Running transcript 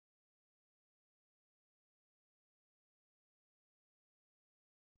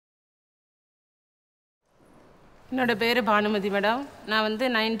என்னோட பேர் பானுமதி மேடம். நான் வந்து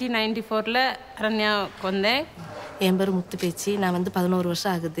 1994ல் அரண்யாவுக்கு வந்தேன். என் பேர் முத்து பேச்சு. நான் வந்து 11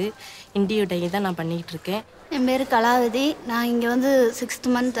 வருஷம் ஆகுது. இண்டியோ டை தான் நான் பண்ணிகிட்டு இருக்கேன். என் பேர் கலாவதி. நான் இங்கே வந்து 6th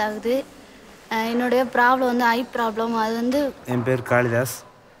month ஆகுது. என்னுடைய ப்ராப்ளம் வந்து ஐ ப்ராப்ளம். அது வந்து என் பேர் காளிதாஸ்.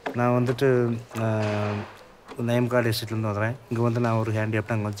 நான் வந்துட்டு நேம்கார்டு டிஸ்ட்ரிக்ட்லேருந்து வரேன். இங்கே வந்து நான் ஒரு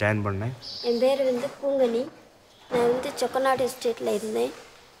ஹேண்டியாப்டாக அங்கே வந்து ஜாயின் பண்ணேன். என் பேர் வந்து பூங்கனி. நான் வந்து சொக்கநாடு எஸ்டேட்டில் இருந்தேன்.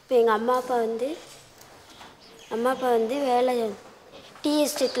 இப்போ எங்கள் அம்மா அப்பா வந்து வேலை டீ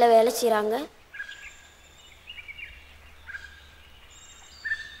எஸ்டேட்டில் வேலை செய்கிறாங்க.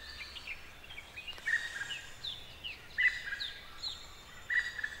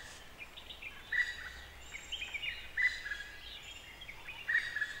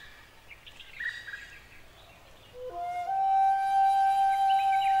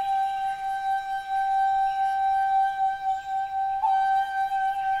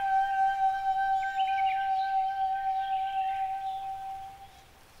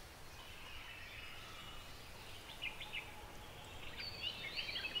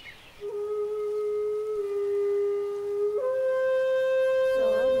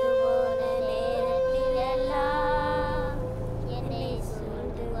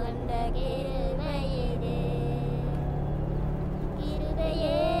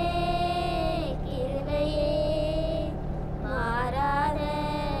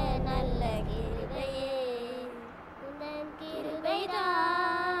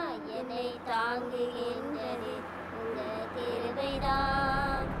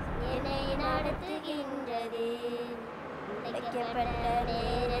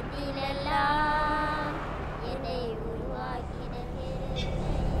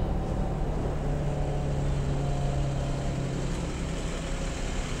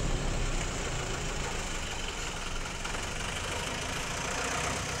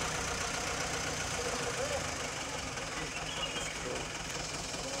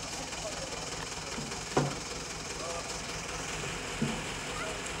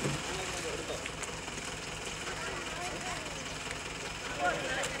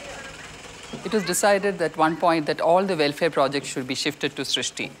 It was decided at one point that all the welfare projects should be shifted to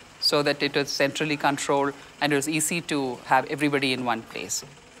Srishti so that it was centrally controlled and it was easy to have everybody in one place.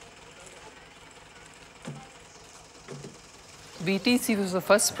 VTC was the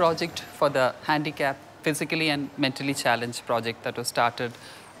first project for the handicap, physically and mentally challenged project that was started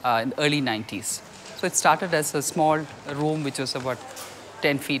in the early 90s. So it started as a small room which was about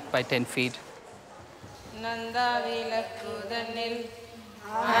 10 feet by 10 feet.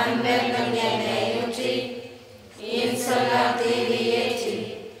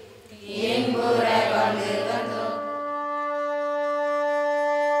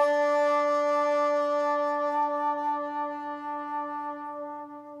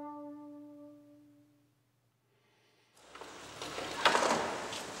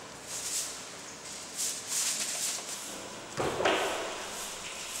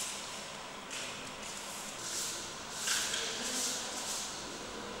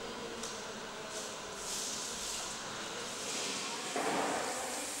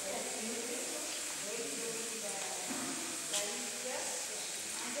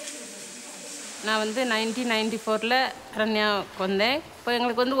 நான் வந்து 1994ல் அரண்யாவுக்கு வந்தேன். இப்போ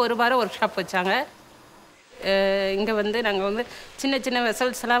எங்களுக்கு வந்து ஒரு வாரம் work shop வச்சாங்க. இங்கே வந்து நாங்கள் வந்து சின்ன சின்ன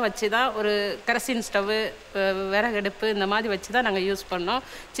வெசல்ஸ்லாம் வச்சு தான் ஒரு கரசின் ஸ்டவ்வு, விறகடுப்பு இந்த மாதிரி வச்சு தான் நாங்கள் யூஸ் பண்ணோம்.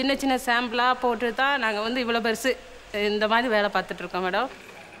 சின்ன சின்ன சாம்பிளாக போட்டு தான் நாங்கள் வந்து இவ்வளோ பெருசு இந்த மாதிரி வேலை பார்த்துட்ருக்கோம் மேடம்.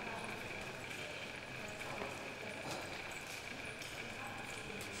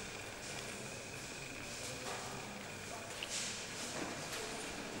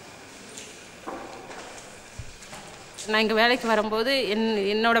 நான் இங்கே வேலைக்கு வரும்போது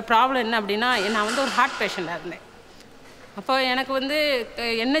என்னோடய ப்ராப்ளம் என்ன அப்படின்னா, நான் வந்து ஒரு ஹார்ட் பேஷண்ட்டாக இருந்தேன். அப்போ எனக்கு வந்து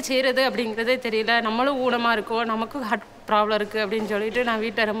என்ன செய்கிறது அப்படிங்கிறதே தெரியல. நம்மளும் ஊனமாக இருக்கோம், நமக்கும் ஹார்ட் ப்ராப்ளம் இருக்குது அப்படின்னு சொல்லிட்டு நான்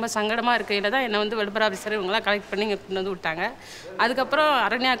வீட்டில் ரொம்ப சங்கடமாக இருக்கையில் தான் என்னை வந்து வெல்ஃபேர் ஆஃபீஸர் இவங்களாம் கலெக்ட் பண்ணி இங்கே கொண்டு வந்து விட்டாங்க. அதுக்கப்புறம்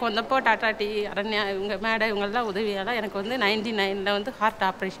அரண்யாவுக்கு வந்தப்போ டாடா டி, அரண்யா இவங்க மேடம் இவங்கெல்லாம் உதவியால் எனக்கு வந்து 99ல் வந்து ஹார்ட்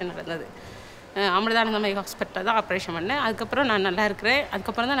ஆப்ரேஷன் நடந்தது. அமிர்தானந்தமய் ஹாஸ்பிட்டலில் தான் ஆப்ரேஷன் பண்ணேன். அதுக்கப்புறம் நான் நல்லா இருக்கிறேன்.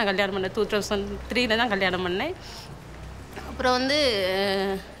 அதுக்கப்புறம் தான் நான் கல்யாணம் பண்ணேன். 2003ல் தான் கல்யாணம் பண்ணேன். அப்புறம் வந்து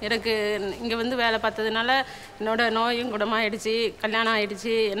எனக்கு இங்கே வந்து வேலை பார்த்ததுனால என்னோடய நோயும் குணமாகிடுச்சு, கல்யாணம்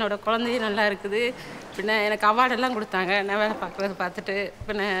ஆகிடுச்சு, என்னோடய குழந்தையும் நல்லா இருக்குது. பின்ன எனக்கு அவார்டெல்லாம் கொடுத்தாங்க நான் வேலை பார்க்குறத பார்த்துட்டு.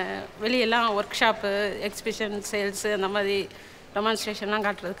 பின்ன வெளியெல்லாம் ஒர்க் ஷாப்பு, எக்ஸிபிஷன், சேல்ஸு அந்த மாதிரி டெமான்ஸ்ட்ரேஷன்லாம்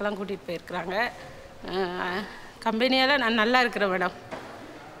காட்டுறதுக்கெல்லாம் கூட்டிகிட்டு போயிருக்கிறாங்க. கம்பெனியால் நான் நல்லா இருக்கிறேன் madam.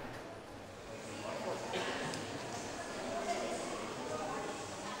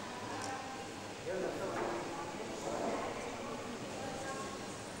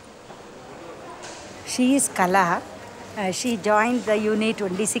 She is Kala. She joined the unit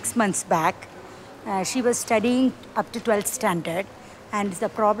only 6 months back. She was studying up to 12th standard, and the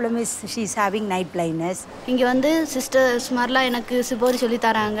problem is she is having night blindness. இங்கே வந்து sisters மாதிரிலாம் எனக்கு சிபோரி சொல்லி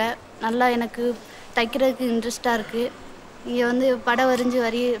தராங்க. நல்லா எனக்கு தைக்கிறதுக்கு இன்ட்ரெஸ்ட்டாக இருக்குது. இங்கே வந்து படம்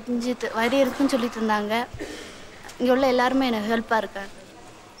வரையறதுக்குன்னு சொல்லி தந்தாங்க. இங்கே உள்ள எல்லாருமே எனக்கு ஹெல்ப்பாக இருக்காங்க.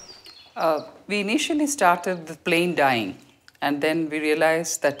 We initially started with plain dyeing, and then we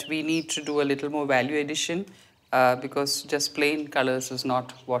realized that we need to do a little more value addition because just plain colors is not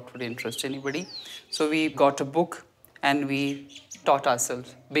what would interest anybody. So we got a book and we taught ourselves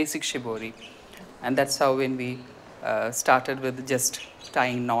basic shibori, and that's how when we started with just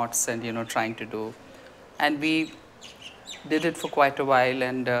tying knots and trying to do, and we did it for quite a while,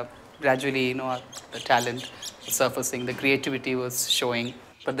 and gradually the talent was surfacing, the creativity was showing,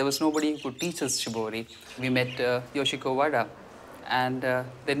 but there was nobody who could teach us shibori. We met Yoshiko Wada, and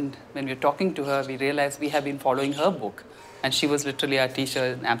then when we were talking to her, we realized we have been following her book, and she was literally our teacher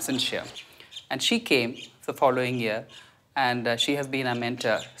in absentia, and she came the following year, and she has been our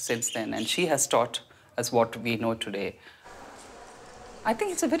mentor since then, and she has taught us what we know today. I think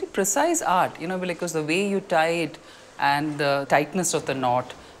it's a very precise art, because the way you tie it and the tightness of the knot,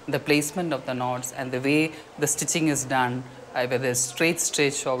 the placement of the knots, and the way the stitching is done, whether it's straight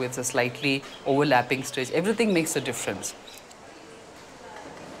stitch or with a slightly overlapping stitch, everything makes a difference.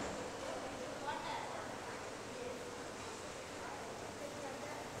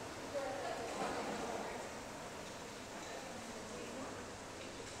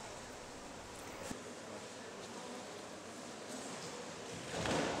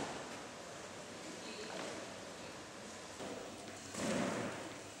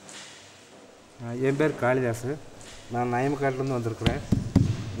 என் பேர் காளிதாஸ். நான் நயமக்காட்டிலேருந்து வந்திருக்கிறேன்.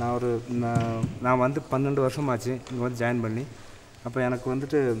 நான் வந்து 12 வருஷமாச்சு இங்கே வந்து join பண்ணி. அப்போ எனக்கு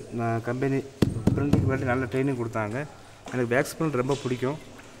வந்துட்டு நான் கம்பெனி பிரிண்டிங் வேண்டி நல்ல ட்ரைனிங் கொடுத்தாங்க. எனக்கு வேக்ஸ் பிரிண்ட் ரொம்ப பிடிக்கும்.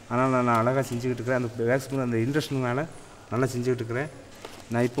 ஆனால் நான் அழகாக செஞ்சுக்கிட்டு இருக்கிறேன். அந்த வேக்ஸ் பிரிண்ட் அந்த இன்ட்ரெஸ்ட்னால நல்லா செஞ்சுக்கிட்டு இருக்கிறேன்.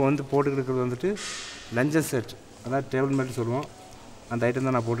 நான் இப்போ வந்து போட்டுக்கிட்டு இருக்கிறது வந்துட்டு லஞ்சன் செட், அதாவது டேபிள் மேட் சொல்லுவோம், அந்த ஐட்டம்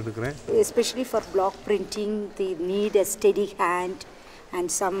தான் நான் போட்டுருக்கிறேன். Especially for block printing, they need a steady hand and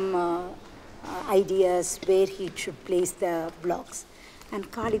some ideas where he should place the blocks. And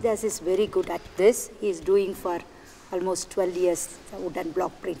Kalidas is very good at this. He is doing for almost 12 years wooden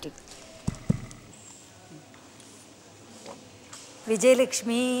block printing.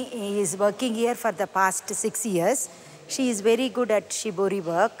 Vijayalakshmi is working here for the past 6 years. She is very good at shibori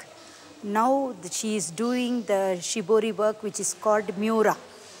work. Now she is doing the shibori work which is called Mura,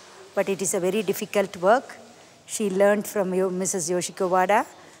 but it is a very difficult work. She learned from Mrs. Yoshiko Wada.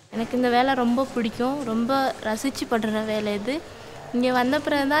 எனக்கு இந்த வேலை ரொம்ப பிடிக்கும். ரொம்ப ரசித்து பண்ணுற வேலை இது. இங்கே வந்த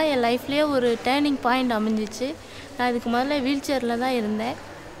பிறகு தான் என் லைஃப்லேயே ஒரு டேர்னிங் பாயிண்ட் அமைஞ்சிச்சு. நான் இதுக்கு முதல்ல வீல் சேரில் தான் இருந்தேன்.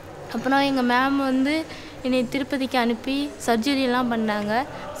 அப்புறம் எங்கள் மேம் வந்து என்னை திருப்பதிக்கு அனுப்பி சர்ஜரியெல்லாம் பண்ணாங்க.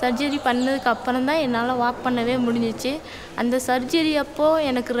 சர்ஜரி பண்ணதுக்கு அப்புறம் தான் என்னால் வாக் பண்ணவே முடிஞ்சிச்சு. அந்த சர்ஜரி அப்போது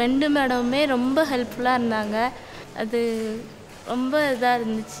எனக்கு 2 மேடமுமே ரொம்ப ஹெல்ப்ஃபுல்லாக இருந்தாங்க. அது ரொம்ப இதாக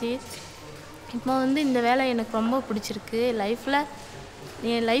இருந்துச்சு. இப்போ வந்து இந்த வேலை எனக்கு ரொம்ப பிடிச்சிருக்கு.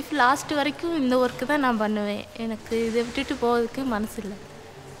 என் லைஃப் லாஸ்ட் வரைக்கும் இந்த ஒர்க்கு தான் நான் பண்ணுவேன். எனக்கு இதை விட்டுட்டு போகிறதுக்கு மனசு இல்லை.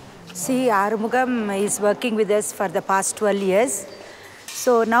 See, Arumugam is working with us for the past 12 years.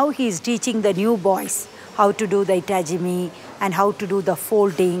 So now he is teaching the new boys how to do the itajimi and how to do the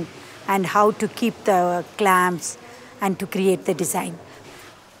folding and how to keep the clamps and to create the design.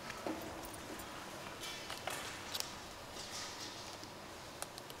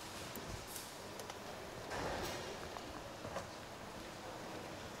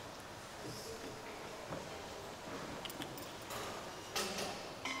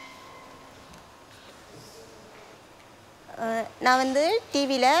 நான் வந்து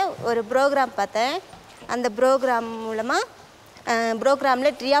டிவியில் ஒரு program பார்த்தேன். அந்த program மூலமாக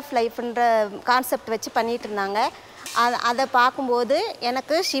ப்ரோக்ராமில் tree of லைஃப்ன்ற concept வச்சு பண்ணிகிட்டு இருந்தாங்க. அதை பார்க்கும்போது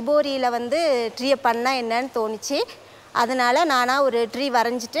எனக்கு ஷிபோரியில் வந்து ட்ரீயை பண்ணால் என்னன்னு தோணுச்சு. அதனால் நானாக ஒரு ட்ரீ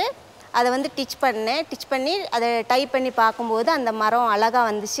வரைஞ்சிட்டு அதை வந்து டிச் பண்ணி அதை டைப் பண்ணி பார்க்கும்போது அந்த மரம் அழகாக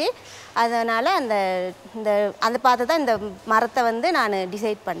வந்துச்சு. அதனால் அதை பார்த்து தான் இந்த மரத்தை வந்து நான்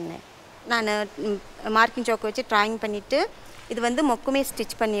டிசைட் பண்ணேன். நான் மார்க்கிங் சாக் வச்சு ட்ராயிங் பண்ணிவிட்டு இது வந்து மொக்குமே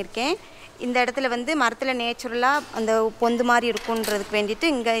ஸ்டிச் பண்ணியிருக்கேன். இந்த இடத்துல வந்து மரத்தில் நேச்சுரலாக அந்த பொந்து மாதிரி இருக்குன்றதுக்கு வேண்டிட்டு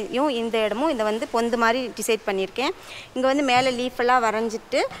இங்கேயும் இந்த இடமும் இதை வந்து பொந்து மாதிரி டிசைட் பண்ணியிருக்கேன். இங்கே வந்து மேலே லீஃபெல்லாம்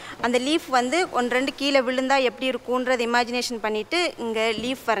வரைஞ்சிட்டு அந்த லீஃப் வந்து 1-2 கீழே விழுந்தால் எப்படி இருக்குன்றதை இமேஜினேஷன் பண்ணிவிட்டு இங்கே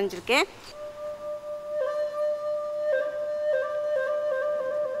லீஃப் வரைஞ்சிருக்கேன்.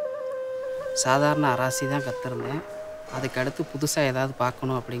 சாதாரண அராசி தான் கற்றுருந்தேன். அதுக்கடுத்து புதுசாக ஏதாவது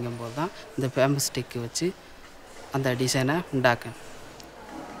பார்க்கணும் அப்படிங்கும்போது தான் இந்த பேம்பு ஸ்டிக்கு வச்சு அந்த டிசைனை உண்டாக்கேன்.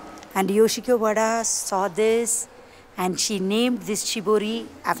 And Yoshiko Wada saw this and she named this shibori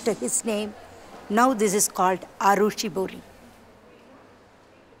after his name. Now this is called Aru Shibori.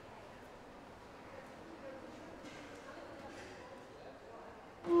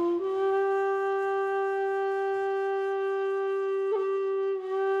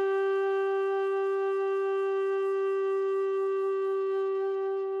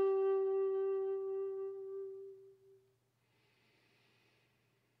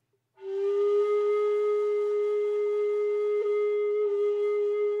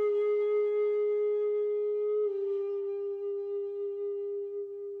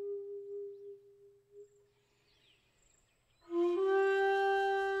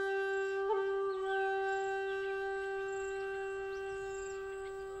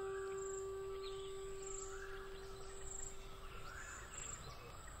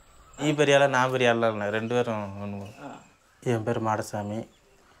 நீ பெரிய ஆளா நான் பெரிய ஆளா இல்லை, 2 பேரும் ஒன்று. என் பேர் மாடசாமி.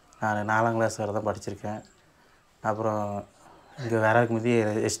 நான் 4ஆம் கிளாஸ் வரை தான் படிச்சிருக்கேன். அப்புறம் இங்கே வேலைக்கு முந்தி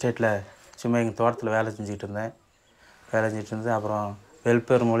எஸ்டேட்டில் சும்மா எங்கள் தோட்டத்தில் வேலை செஞ்சுக்கிட்டு இருந்தேன். அப்புறம்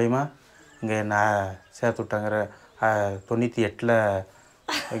வெல்ஃபேர் மூலிமா இங்கே நான் சேர்த்து விட்டாங்க. 98ல்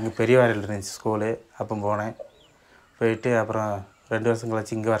இங்கே பெரியவாரில் இருந்துச்சு ஸ்கூலு. அப்போ போனேன். போயிட்டு அப்புறம் 2 வருஷம்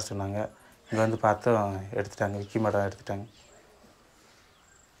கழிச்சு இங்கே வர சொன்னாங்க. இங்கே வந்து பார்த்தோம் எடுத்துட்டாங்க. விக்கி மடம் எடுத்துட்டாங்க.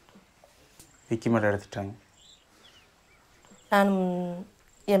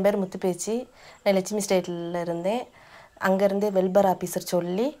 என் பேர் முத்துப்பேச்சி. நான் லட்சுமி ஸ்டேட்டில் இருந்தேன். அங்கேருந்தே வெல்பர் ஆஃபீஸர்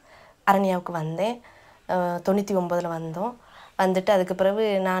சொல்லி அரண்யாவுக்கு வந்தேன். 99ல் வந்தோம். வந்துட்டு அதுக்கு பிறகு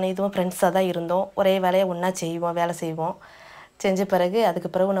நான் இதுவும் ஃப்ரெண்ட்ஸாக தான் இருந்தோம். ஒரே வேலையை ஒன்றா வேலை செய்வோம். செஞ்ச பிறகு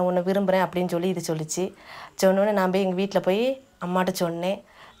அதுக்கு பிறகு நான் உன்னை விரும்புகிறேன் அப்படின்னு சொல்லி இது சொல்லிச்சு. சொன்னோடனே நான் போய் எங்கள் வீட்டில் போய் அம்மாட்ட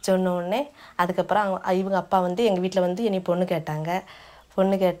சொன்னோடனே அதுக்கப்புறம் இவங்க அப்பா வந்து எங்கள் வீட்டில் வந்து என்னை பொண்ணு கேட்டாங்க.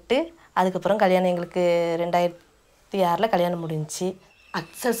 பொண்ணு கேட்டு அதுக்கப்புறம் கல்யாணம் எங்களுக்கு 2006ல் கல்யாணம் முடிஞ்சிச்சு.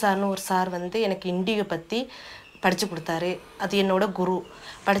 அக்சல் சார்னு ஒரு சார் வந்து எனக்கு இண்டிகோ பற்றி படித்து கொடுத்தாரு. அது என்னோட குரு.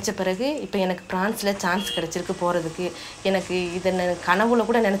 படித்த பிறகு இப்போ எனக்கு பிரான்ஸில் சான்ஸ் கிடச்சிருக்கு போகிறதுக்கு. எனக்கு இதை கனவுல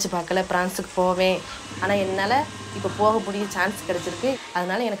கூட நினச்சி பார்க்கல பிரான்ஸுக்கு போவேன். ஆனால் என்னால் இப்போ போகக்கூடிய சான்ஸ் கிடச்சிருக்கு.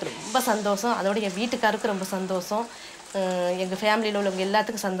 அதனால் எனக்கு ரொம்ப சந்தோஷம். அதோட என் வீட்டுக்காருக்கு ரொம்ப சந்தோஷம். எங்கள் ஃபேமிலியில் உள்ளவங்க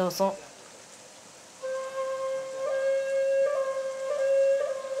எல்லாத்துக்கும் சந்தோஷம்.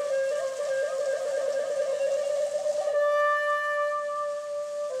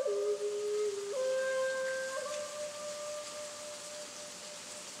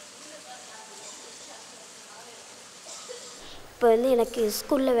 இப்போ வந்து எனக்கு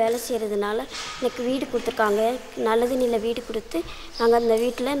ஸ்கூலில் வேலை செய்கிறதுனால எனக்கு வீடு கொடுத்துருக்காங்க. நல்லதுனில் வீடு கொடுத்து நாங்கள் அந்த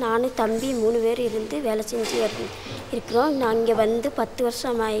வீட்டில் நானும் தம்பி 3 பேர் இருந்து வேலை செஞ்சு இருக்கிறோம். நான் இங்கே வந்து 10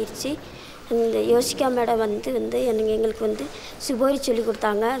 வருஷம் ஆயிடுச்சு. இந்த யோசிகா மேடம் வந்து எங்களுக்கு வந்து சிபோரி சொல்லி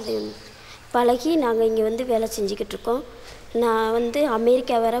கொடுத்தாங்க. அது பழகி நாங்கள் இங்கே வந்து வேலை செஞ்சுக்கிட்டு இருக்கோம். நான் வந்து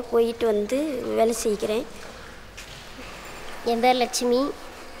அமெரிக்கா வர போயிட்டு வந்து வேலை செய்கிறேன். என் பேர் லட்சுமி.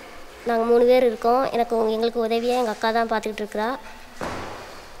 நாங்கள் 3 பேர் இருக்கோம். எங்களுக்கு உதவியாக எங்கள் அக்கா தான் பார்த்துக்கிட்டு இருக்கிறா.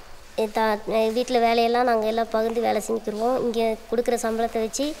 வீட்டில் வேலையெல்லாம் நாங்கள் எல்லாம் பகிர்ந்து வேலை செஞ்சுக்கிடுவோம். இங்கே கொடுக்குற சம்பளத்தை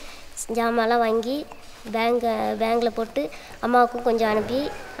வச்சு ஜாமான்லாம் வாங்கி பேங்கில் போட்டு அம்மாவுக்கும் கொஞ்சம்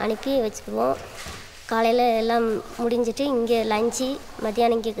அனுப்பி வச்சுக்குவோம். காலையில் எல்லாம் முடிஞ்சிட்டு இங்கே லஞ்சு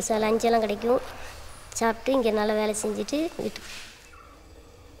மத்தியானம் இங்கே லஞ்செல்லாம் கிடைக்கும். சாப்பிட்டு இங்கே நல்லா வேலை செஞ்சுட்டு வீட்டுக்கு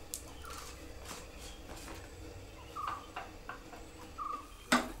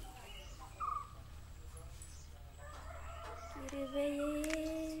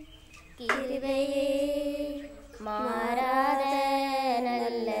கிருபையே மாறாத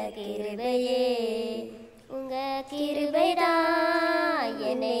நல்ல கிருபையே உங்க கிருபைதான்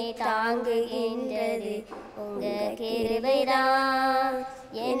என்னை தாங்குகின்றது. உங்க கிருபைதான்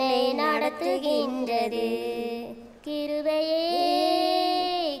என்னை நடத்துகின்றது. கிருபையே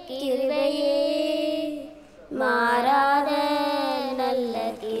கிருபையே மாறாத நல்ல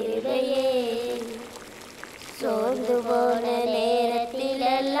கிருபையே சோர்ந்து போன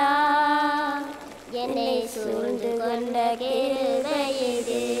நேரத்திலெல்லாம் என்னை சூழ்ந்து கொண்ட கிருபையே